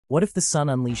What if the sun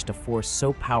unleashed a force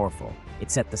so powerful it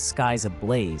set the skies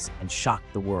ablaze and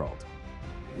shocked the world?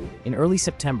 In early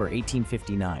September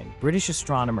 1859, British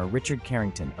astronomer Richard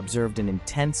Carrington observed an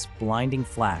intense, blinding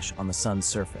flash on the sun's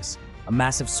surface, a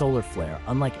massive solar flare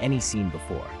unlike any seen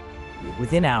before.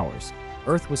 Within hours,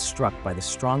 Earth was struck by the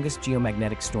strongest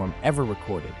geomagnetic storm ever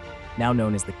recorded, now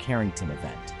known as the Carrington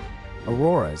Event.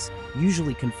 Auroras,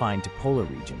 usually confined to polar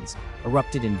regions,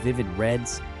 erupted in vivid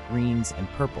reds, greens, and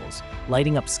purples,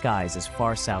 lighting up skies as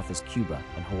far south as Cuba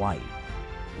and Hawaii.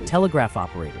 Telegraph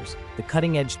operators, the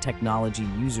cutting-edge technology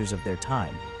users of their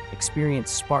time,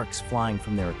 experienced sparks flying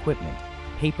from their equipment,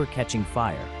 paper catching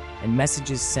fire, and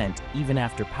messages sent even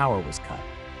after power was cut.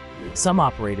 Some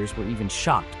operators were even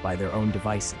shocked by their own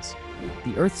devices.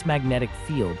 The Earth's magnetic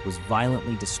field was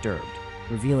violently disturbed,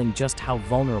 revealing just how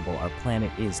vulnerable our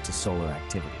planet is to solar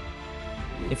activity.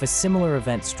 If a similar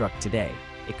event struck today,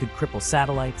 it could cripple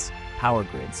satellites, power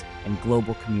grids, and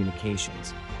global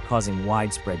communications, causing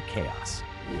widespread chaos.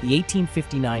 The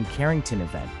 1859 Carrington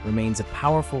Event remains a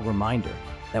powerful reminder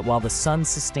that while the sun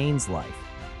sustains life,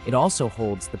 it also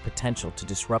holds the potential to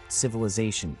disrupt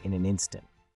civilization in an instant.